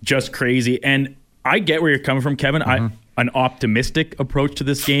just crazy. And I get where you're coming from, Kevin. An optimistic approach to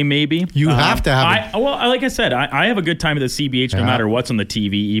this game, maybe. You have to have Well, like I said, I have a good time at the CBH no matter what's on the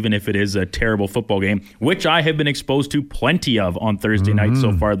TV, even if it is a terrible football game, which I have been exposed to plenty of on Thursday night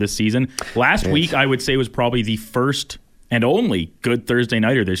so far this season. Last week, I would say, was probably the first and only good Thursday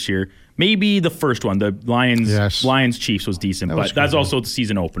nighter this year. Maybe the first one, the Lions Chiefs was decent, but that's also the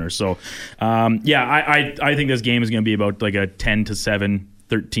season opener. So, I think this game is going to be about like a 10-7,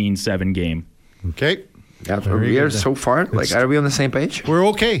 13-7 game. Okay. Yeah, we are so far. Like, are we on the same page? We're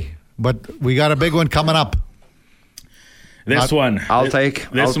okay, but we got a big one coming up. This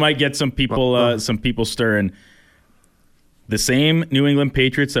might get some people stirring. The same New England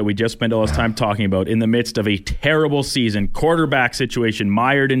Patriots that we just spent all this time talking about in the midst of a terrible season, quarterback situation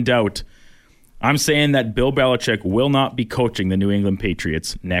mired in doubt. I'm saying that Bill Belichick will not be coaching the New England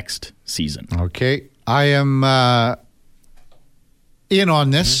Patriots next season. Okay. I am in on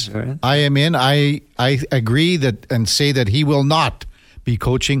this. I am in. I agree that and say that he will not be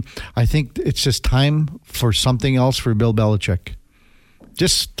coaching. I think it's just time for something else for Bill Belichick.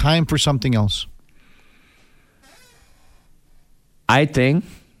 Just time for something else. I think,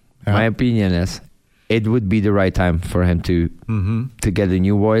 my opinion is, it would be the right time for him to get a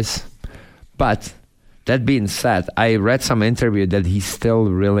new voice. But that being said, I read some interview that he still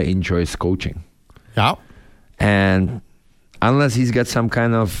really enjoys coaching. Yeah. And unless he's got some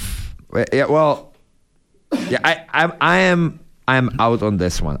kind of, I'm out on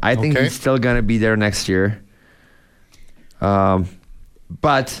this one. I think he's still gonna be there next year.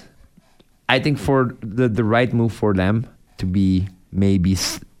 But I think for the right move for them to be maybe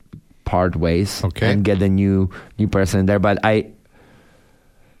part ways and get a new person there. But I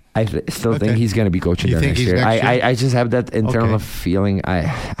still think he's going to be coaching there next year. I just have that internal feeling. I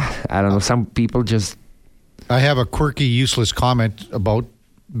don't know. Some people just... I have a quirky, useless comment about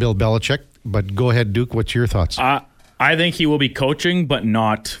Bill Belichick, but go ahead, Duke. What's your thoughts? I think he will be coaching, but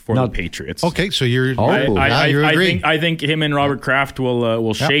not for the Patriots. Okay, so you're... you agree. I think him and Robert Kraft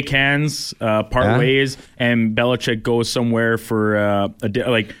will shake hands, part ways, and Belichick goes somewhere for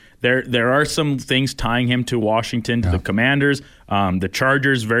There are some things tying him to Washington, to the Commanders. The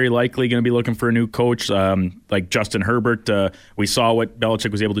Chargers very likely going to be looking for a new coach, like Justin Herbert. We saw what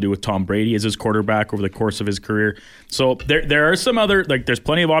Belichick was able to do with Tom Brady as his quarterback over the course of his career. So there are some other, there's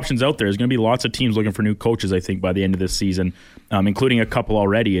plenty of options out there. There's going to be lots of teams looking for new coaches, I think, by the end of this season, including a couple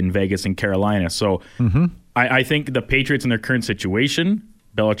already in Vegas and Carolina. So I think the Patriots in their current situation,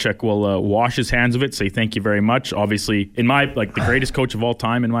 Belichick will wash his hands of it, say thank you very much. Obviously, the greatest coach of all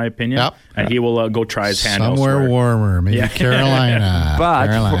time, in my opinion, and he will go try his hand somewhere elsewhere. warmer, maybe Carolina.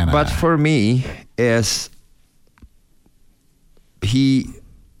 But for me, is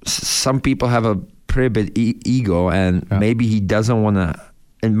some people have a pretty big ego, and maybe he doesn't want to.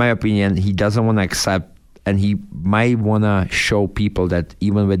 In my opinion, he doesn't want to accept, and he might want to show people that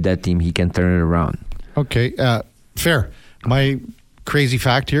even with that team, he can turn it around. Okay, fair. My crazy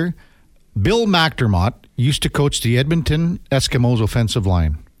fact here, Bill McDermott used to coach the Edmonton Eskimos offensive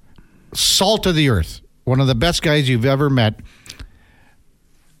line. Salt of the earth. One of the best guys you've ever met.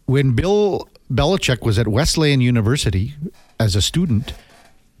 When Bill Belichick was at Wesleyan University as a student,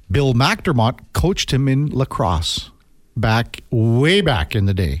 Bill McDermott coached him in lacrosse way back in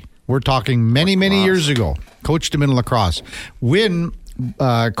the day. We're talking many years ago. Coached him in lacrosse. When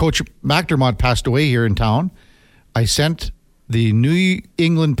Coach McDermott passed away here in town, I sent the New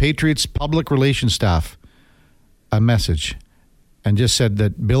England Patriots public relations staff a message and just said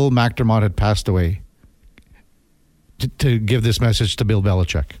that Bill McDermott had passed away to give this message to Bill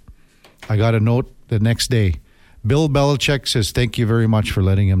Belichick. I got a note the next day. Bill Belichick says, thank you very much for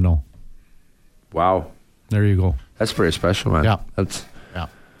letting him know. Wow. There you go. That's pretty special, man. Yeah. That's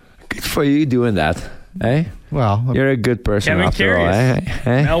good for you doing that. Eh? Well, you're a good person Kevin after Karius,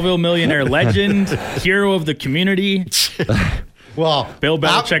 all. Melville millionaire legend, hero of the community. Well, Bill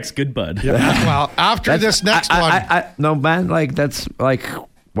Belichick's good bud. Yeah, well, after this next one, no man, that's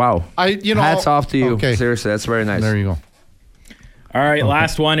wow. Hats off to you. Okay. Seriously, that's very nice. There you go. All right,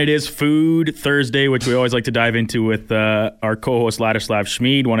 last one. It is Food Thursday, which we always like to dive into with our co-host Ladislav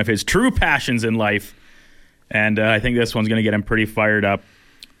Schmid, one of his true passions in life, and I think this one's going to get him pretty fired up.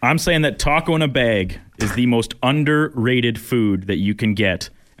 I'm saying that taco in a bag is the most underrated food that you can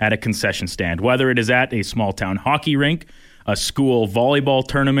get at a concession stand, whether it is at a small town hockey rink, a school volleyball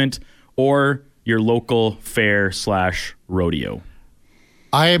tournament, or your local fair/rodeo.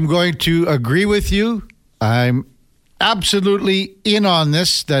 I am going to agree with you. I'm absolutely in on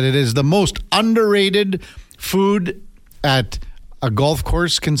this, that it is the most underrated food at a golf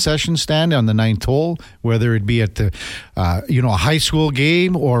course concession stand on the 9th hole, whether it be at the, a high school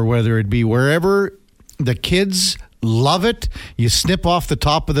game or whether it be wherever, the kids love it. You snip off the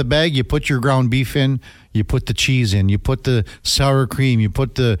top of the bag, you put your ground beef in, you put the cheese in, you put the sour cream, you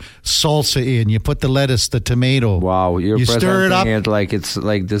put the salsa in, you put the lettuce, the tomato. Wow, you're you stir it up. like it's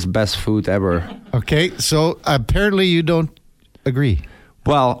like this best food ever. Okay, so apparently you don't agree.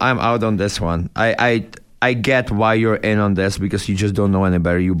 Well, I'm out on this one. I get why you're in on this because you just don't know any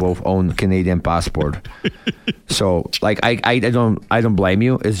better. You both own Canadian passport. So like I don't blame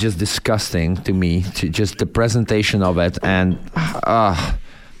you. It's just disgusting to me, to just the presentation of it. And well,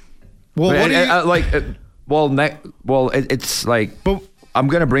 what do you it's like I'm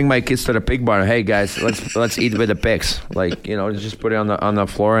gonna bring my kids to the pig barn. Hey guys, let's eat with the pigs. Like, just put it on the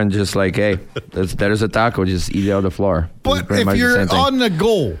floor and just like, hey, there's a taco, just eat it on the floor. But if you're on the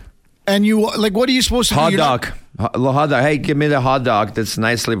go and you like, what are you supposed to do? Hot dog. Hey, give me the hot dog that's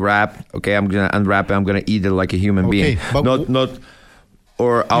nicely wrapped. Okay, I'm gonna unwrap it. I'm gonna eat it like a human being. But not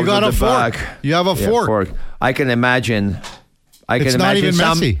or out you got of the a fork. bag. You have a fork. I can imagine. It's not even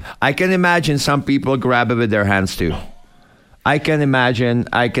messy. I can imagine some people grab it with their hands too. I can imagine.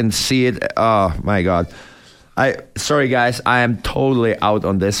 I can see it. Oh my God. Sorry guys, I am totally out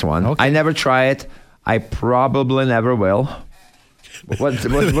on this one. Okay. I never try it. I probably never will. What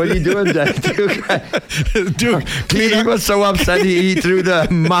are you doing there, Duke? Duke, he was so upset he threw the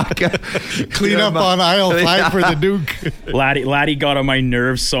maca. Clean up on aisle 5 for the Duke. Laddie got on my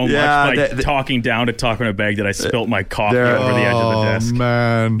nerves so much by talking down to talking a bag that I spilt my coffee over the edge of the desk. Oh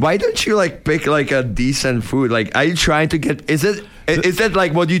man! Why don't you pick a decent food? Like, are you trying to get? Is it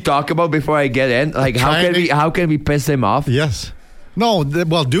like what you talk about before I get in? Like, how can we piss him off? Yes. No.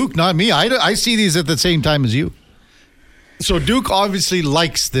 Well, Duke, not me. I see these at the same time as you. So Duke obviously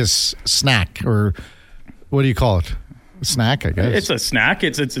likes this snack, or what do you call it? A snack, I guess. It's a snack.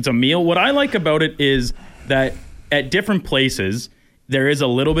 It's a meal. What I like about it is that at different places there is a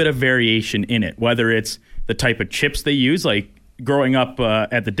little bit of variation in it. Whether it's the type of chips they use, like growing up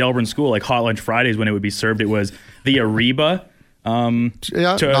at the Delburn School, like Hot Lunch Fridays when it would be served, it was the Ariba.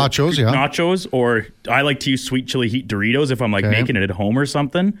 Nachos, yeah. Nachos, or I like to use sweet chili heat Doritos if I'm making it at home or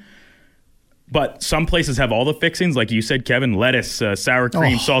something. But some places have all the fixings, like you said, Kevin, lettuce, sour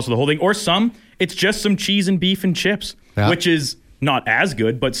cream, salsa, the whole thing. Or some, it's just some cheese and beef and chips, which is not as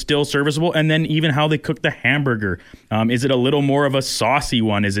good, but still serviceable. And then even how they cook the hamburger. Is it a little more of a saucy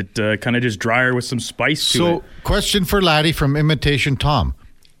one? Is it kind of just drier with some spice to it? So, question for Laddie from Imitation Tom.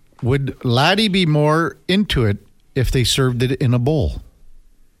 Would Laddie be more into it if they served it in a bowl?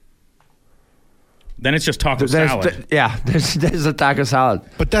 Then it's just taco salad. There's a taco salad.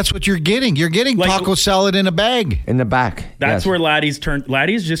 But that's what you're getting. You're getting taco salad in a bag. In the back. That's where Laddie's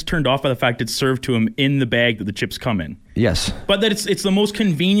just turned off by the fact it's served to him in the bag that the chips come in. Yes. But that it's the most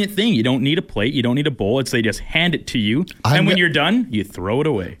convenient thing. You don't need a plate. You don't need a bowl. They just hand it to you. And when you're done, you throw it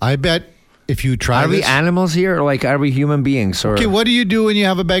away. I bet if you try Are we animals here, or are we human beings? Or? Okay, what do you do when you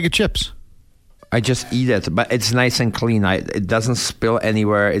have a bag of chips? I just eat it, but it's nice and clean. It doesn't spill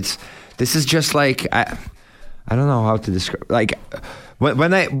anywhere. This is just like I don't know how to describe. Like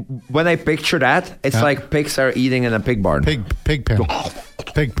when I picture that, it's like pigs are eating in a pig barn. Pig pen.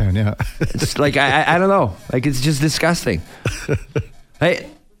 Pig pen. Yeah. It's like I don't know. Like, it's just disgusting. Hey,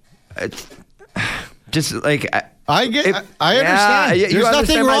 just like I understand. There's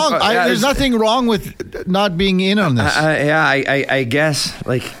nothing wrong. There's nothing wrong with not being in on this. I guess.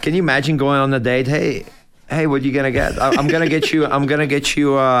 Like, can you imagine going on a date? Hey, what you gonna get? I'm gonna get you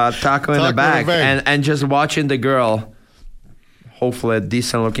a taco in the bag, and just watching the girl, hopefully a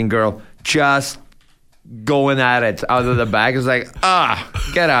decent looking girl, just going at it out of the bag. It's like,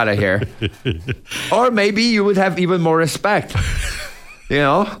 get out of here. Or maybe you would have even more respect.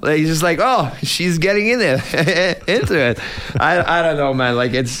 Like, just like, she's getting into it. I don't know, man.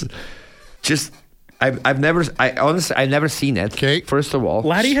 Like, it's just. I've never seen it. Okay. First of all,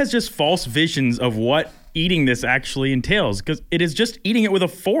 Laddie has just false visions of what eating this actually entails, because it is just eating it with a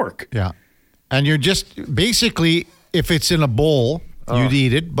fork. Yeah. And you're just basically, if it's in a bowl, you'd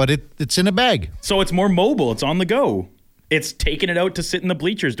eat it, but it's in a bag. So it's more mobile. It's on the go. It's taking it out to sit in the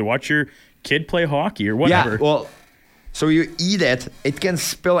bleachers to watch your kid play hockey or whatever. Yeah, well, so you eat it, it can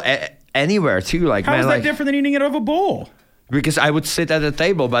spill anywhere too. Like, how is that different than eating it out of a bowl? Because I would sit at the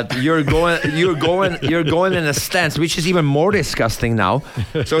table, but you're going in a stance, which is even more disgusting now.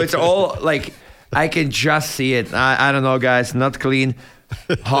 So it's all like, I can just see it. I don't know, guys. Not clean.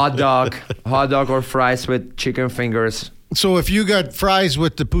 Hot dog or fries with chicken fingers. So if you got fries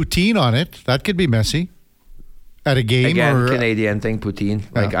with the poutine on it, that could be messy. At a game, again, or Canadian thing, poutine.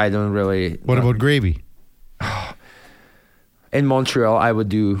 Like, I don't really. What about gravy? In Montreal, I would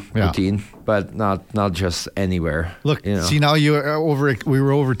do Yeah. routine, but not just anywhere. Look, you know. see now you over. We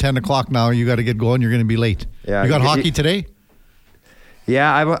were over 10 o'clock. Now you got to get going. You're going to be late. Yeah, you got hockey today.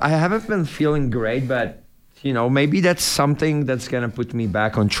 Yeah, I haven't been feeling great, but maybe that's something that's gonna put me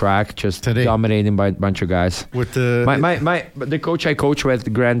back on track. Just Today. dominating by a bunch of guys. With the the coach I coach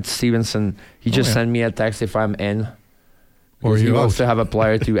with, Grant Stevenson, he just yeah. sent me a text if I'm in. Or He you wants out. to have a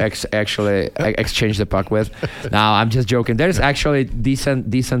player to actually exchange the puck with. No, I'm just joking. There's actually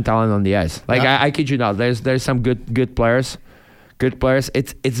decent talent on the ice. Like Yeah. I kid you not. There's some good players. Good players.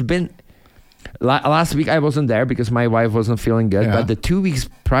 It's been last week I wasn't there because my wife wasn't feeling good. Yeah. But the 2 weeks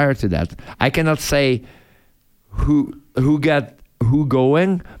prior to that, I cannot say who got who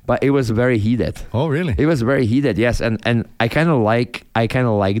going, but it was very heated. Oh, really? It was very heated, yes, and I kind of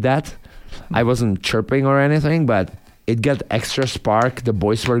like that. I wasn't chirping or anything, but it got extra spark. The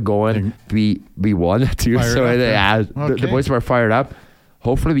boys were going. We won too, Fired so up, yeah, okay. the boys were fired up.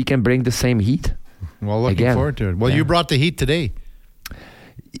 Hopefully, we can bring the same heat. Well, looking Again. forward to it. Well, Yeah. you brought the heat today.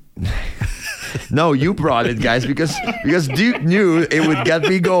 No, you brought it, guys, because Duke knew it would get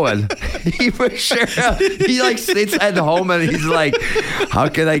me going. He for sure. He sits at home and he's like, "How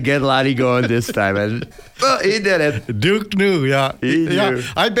can I get Laddie going this time?" And well, he did it. Duke knew, yeah. He yeah. knew.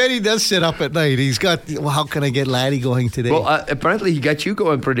 I bet he does sit up at night. He's got, well, how can I get Laddie going today? Well, apparently he got you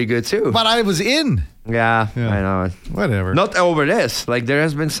going pretty good too. but I was in. Yeah, I know. Whatever. Not over this. Like there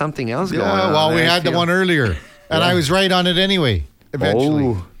has been something else going on. Well, we I had the feel. one earlier. And I was right on it anyway, eventually.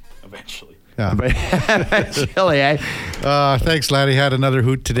 Oh. Eventually. Yeah. Eventually, eh? Thanks, Laddie. Had another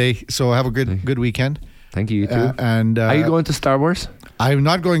hoot today. So have a good weekend. Thank you, you too. And Are you going to Star Wars? I'm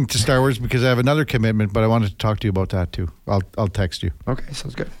not going to Star Wars because I have another commitment, but I wanted to talk to you about that too. I'll text you. Okay,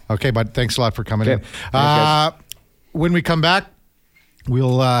 sounds good. Okay, but thanks a lot for coming Okay. in. Thanks, guys. When we come back,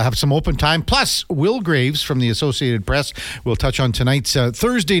 we'll have some open time. Plus, Will Graves from the Associated Press will touch on tonight's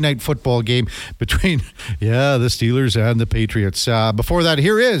Thursday night football game between, the Steelers and the Patriots. Before that,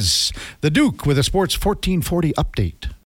 here is the Duke with a Sports 1440 update.